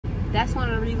That's one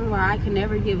of the reasons why I can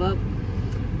never give up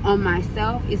on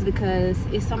myself, is because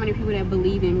it's so many people that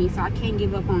believe in me. So I can't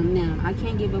give up on them. I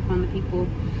can't give up on the people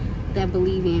that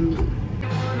believe in me.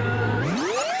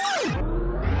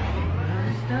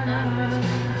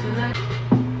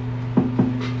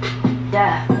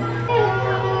 Yeah.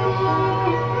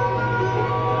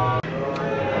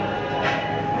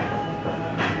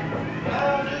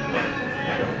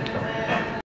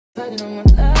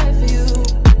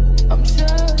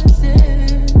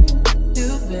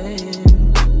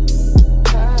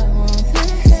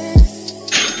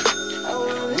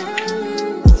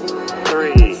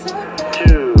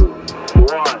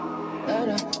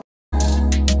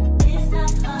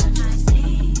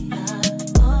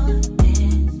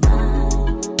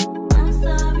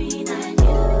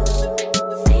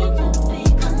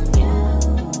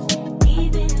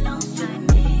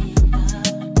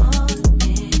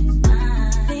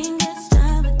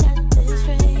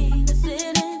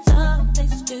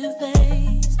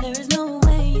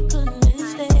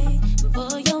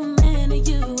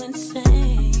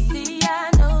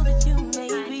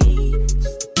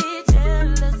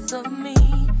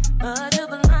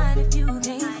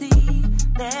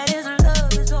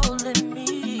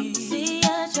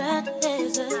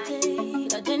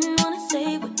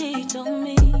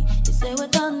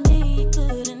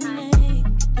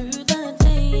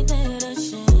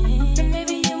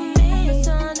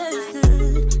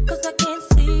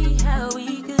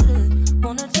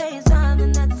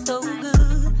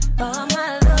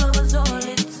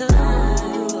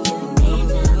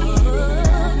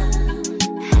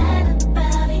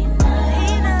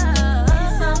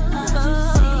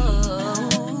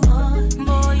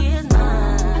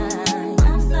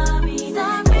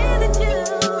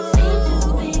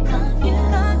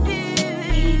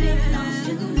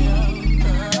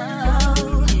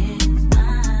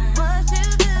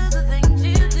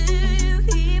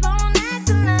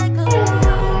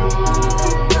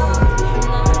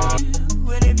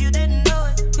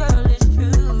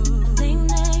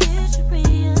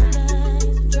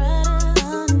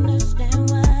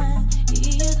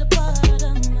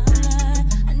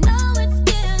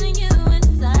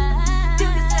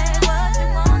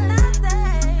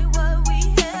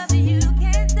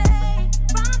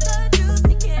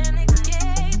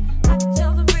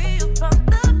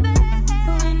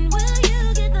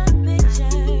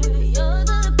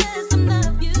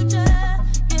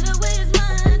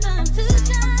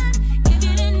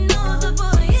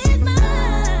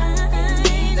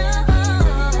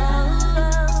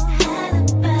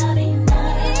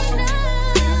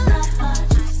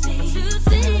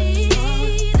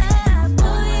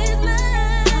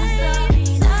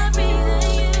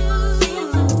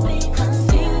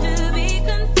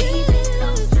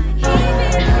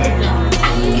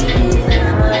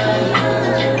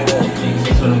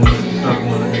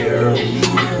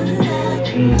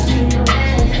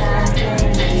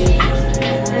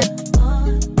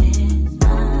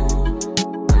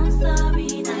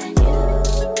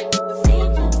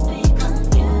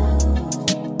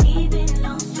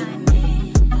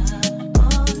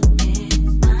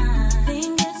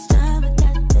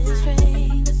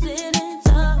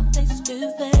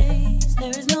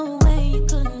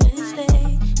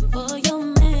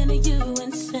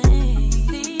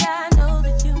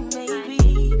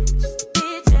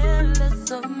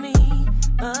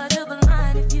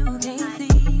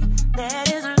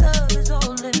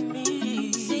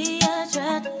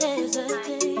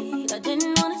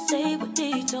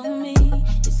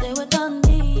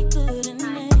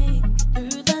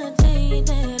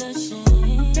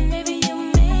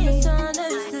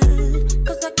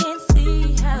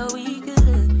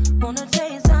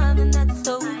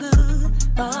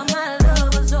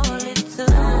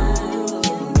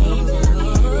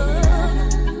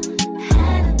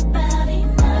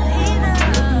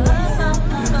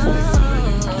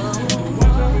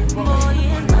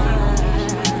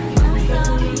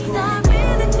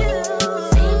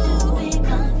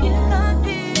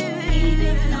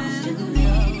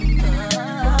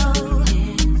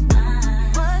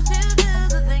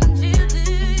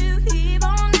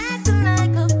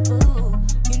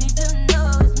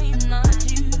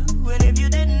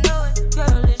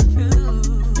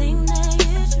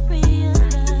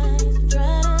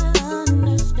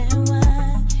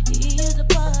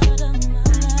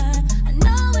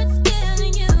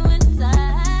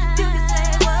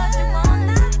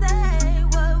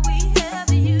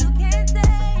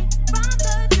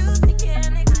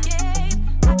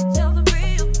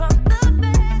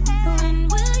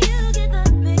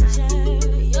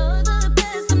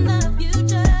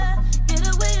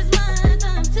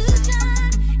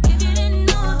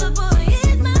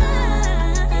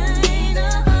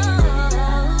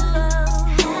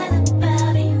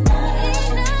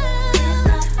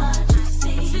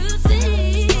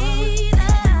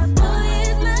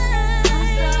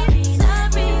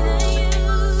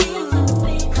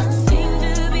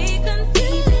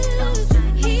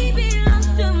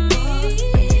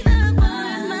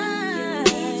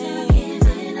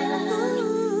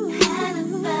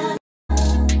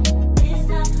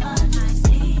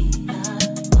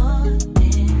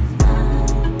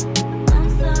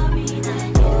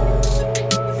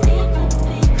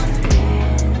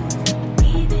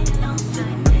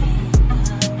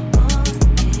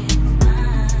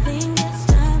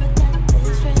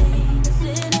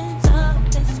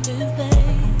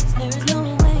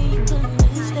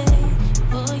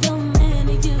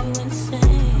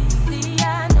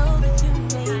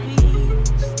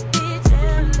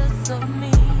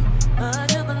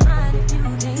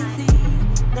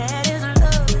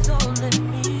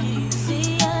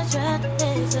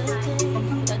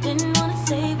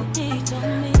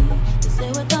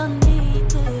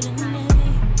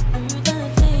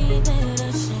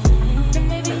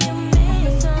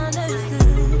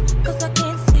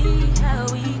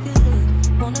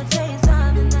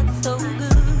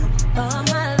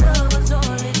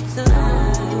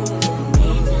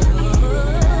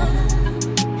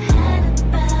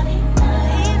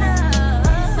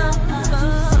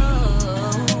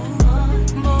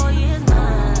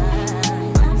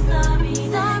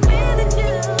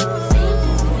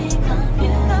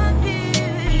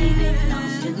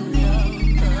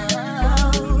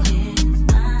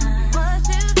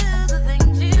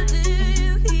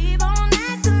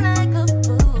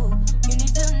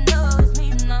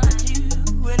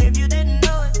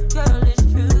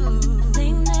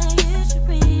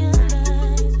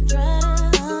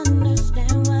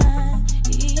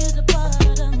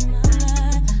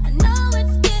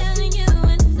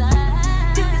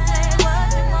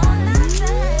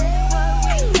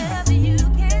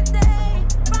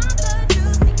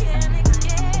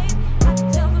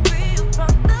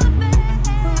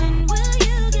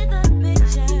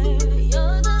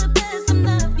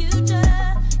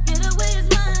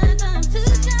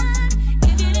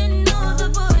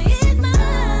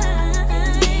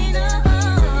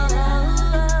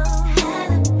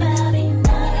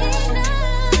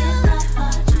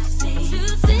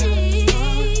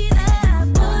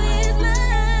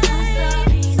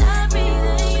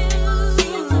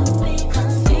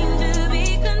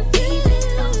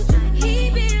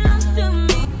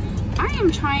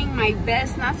 trying my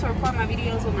best not to record my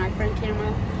videos with my front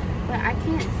camera, but I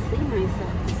can't see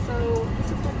myself. So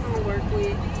this is what I'm gonna work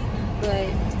with. But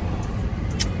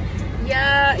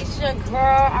yeah, it's your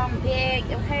girl. I'm back.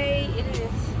 Okay, it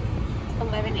is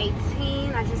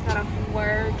 11:18. I just got off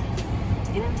work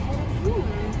and I'm headed home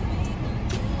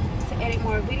to edit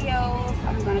more videos.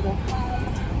 I'm gonna go home,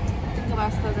 think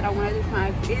about stuff that I want to do for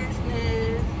my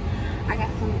business. I got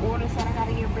some orders that I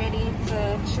gotta get ready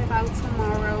to ship out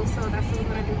tomorrow, so that's what I'm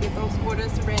gonna do, get those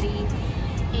orders ready.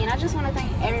 And I just want to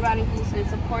thank everybody who's been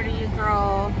supporting your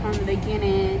girl from the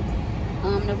beginning.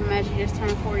 Never Magic just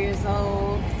turned 4 years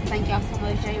old. Thank y'all so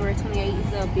much. January 28th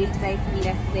is a big day for me.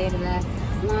 That's the day that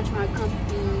I launched my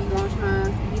company, launched my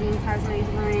beauty and cosmetics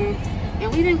brand,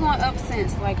 and we've been going up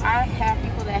since. Like, I have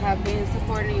people that have been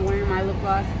supporting and wearing my lip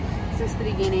gloss since the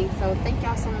beginning, so thank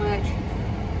y'all so much.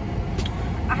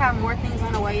 I have more things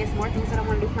on the way. It's more things that I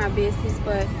want to do for my business,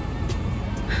 but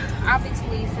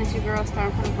obviously, since your girl's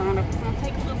starting from the ground up, it's going to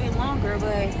take a little bit longer,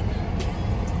 but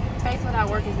faith without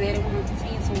work is dead, and we're going to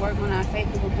continue to work on our faith.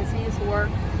 We're going to continue to work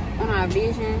on our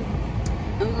vision,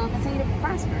 and we're going to continue to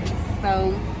prosper.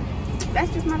 So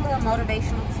that's just my little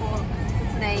motivational talk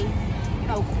for today. You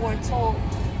know, core talk.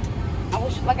 I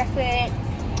wish, like I said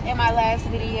in my last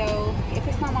video, if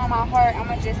it's something on my heart, I'm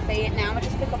going to just say it now. I'm going to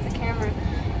just pick up the camera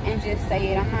and just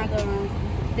say it. I'm not going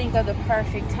to think of the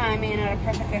perfect timing or the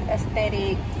perfect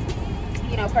aesthetic,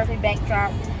 you know, perfect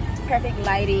backdrop, perfect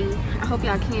lighting. I hope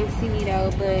y'all can't see me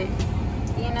though, but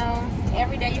you know,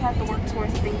 every day you have to work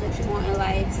towards the things that you want in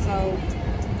life. So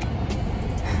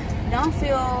don't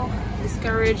feel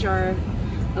discouraged or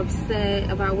upset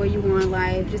about where you are in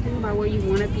life. Just think about where you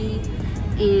want to be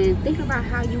and think about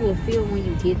how you will feel when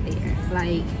you get there.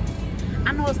 Like,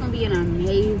 I know it's gonna be an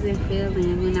amazing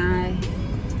feeling when I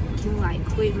can like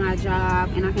quit my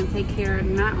job and I can take care of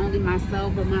not only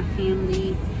myself but my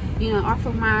family, you know, off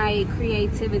of my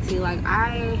creativity. Like,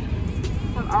 I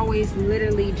have always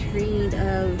literally dreamed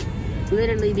of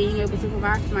literally being able to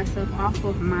provide for myself off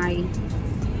of my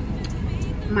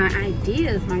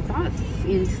ideas, my thoughts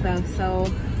and stuff.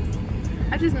 So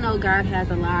I just know God has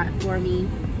a lot for me.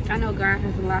 I know God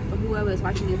has a lot for whoever is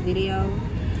watching this video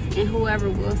and whoever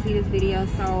will see this video.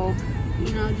 So,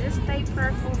 you know, just stay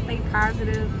prayerful, stay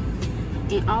positive,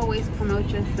 and always promote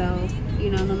yourself. You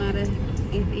know, no matter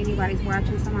if anybody's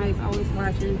watching, somebody's always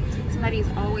watching, somebody's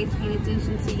always paying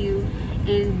attention to you.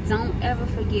 And don't ever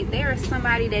forget, there is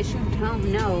somebody that you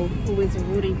don't know who is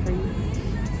rooting for you.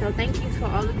 So thank you for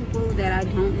all the people that I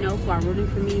don't know who are rooting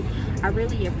for me. I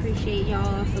really appreciate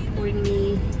y'all supporting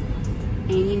me.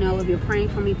 And you know, if you're praying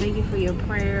for me, thank you for your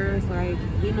prayers. Like,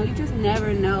 you know, you just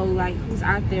never know like who's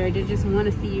out there that just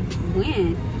want to see you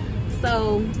win.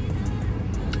 So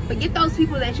forget those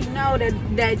people that you know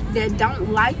that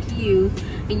don't like you,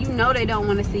 and you know they don't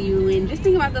want to see you win. Just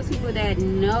think about those people that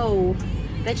know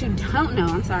that you don't know.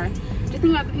 I'm sorry. Just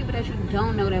think about the people that you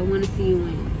don't know that want to see you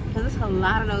win. Because there's a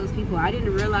lot of those people. I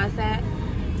didn't realize that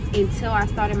until I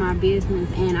started my business,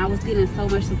 and I was getting so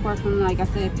much support from, like I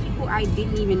said, people I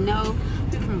didn't even know,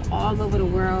 people from all over the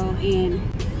world. And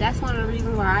that's one of the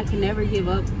reasons why I can never give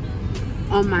up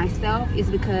on myself, is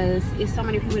because it's so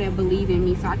many people that believe in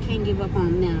me. So I can't give up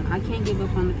on them. I can't give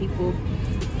up on the people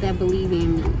that believe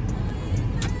in me.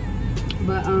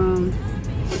 But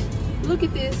look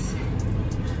at this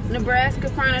Nebraska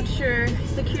Frontal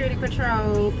Security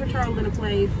Patrol patrolling the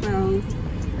place. So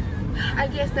I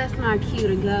guess that's my cue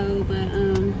to go. But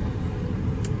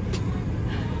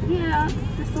yeah,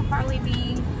 this will probably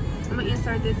be, I'm gonna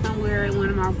insert this somewhere in one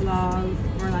of my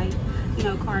vlogs, or like, you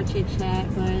know, car chit chat.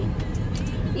 But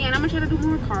yeah, and I'm gonna try to do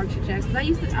more car chit chats.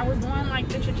 I was doing like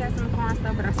the chit chats in the car and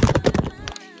stuff, but I stopped.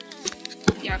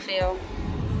 Y'all feel?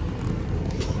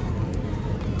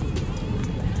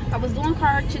 I was doing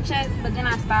car chit chats, but then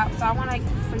I stopped. So I want to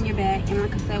bring it back, and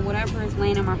like I said, whatever is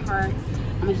laying in my heart,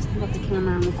 I'm gonna just pick up the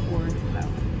camera and record. So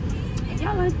if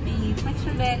y'all like these, make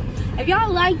sure that if y'all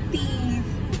like these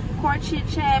car chit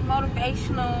chat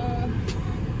motivational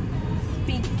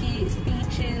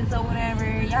speeches or whatever,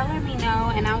 y'all let me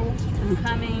know, and I will keep them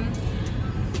coming.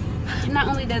 Not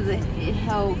only does it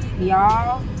help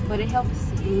y'all, but it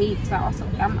helps me, because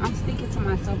I'm speaking to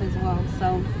myself as well.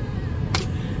 So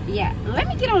yeah, let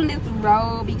me get on this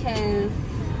road because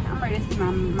I'm ready to see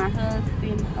my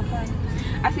husband. Okay,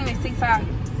 I seen this TikTok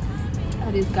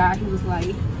of this guy. He was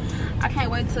like, I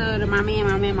can't wait till my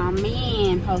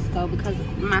man post go, because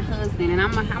my husband, and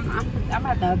I'm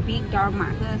about to big dog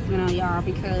my husband on y'all,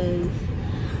 because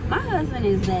my husband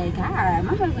is that guy.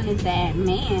 My husband is that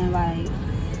man. Like,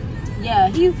 yeah,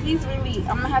 he's really,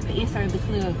 I'm gonna have to insert the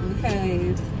clip,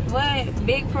 because what,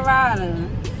 big provider,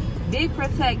 big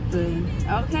protector,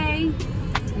 okay?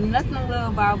 nothing little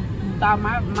about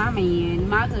my man,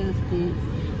 my husband.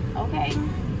 Okay,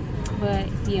 but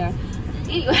yeah.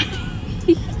 Anyway,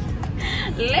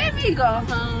 let me go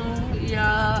home,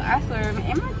 y'all. I swear,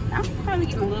 I'm probably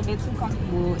getting a little bit too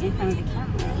comfortable in front of the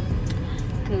camera,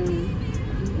 cause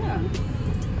yeah,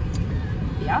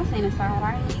 y'all seen the side I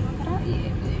ain't even put out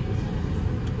yet. But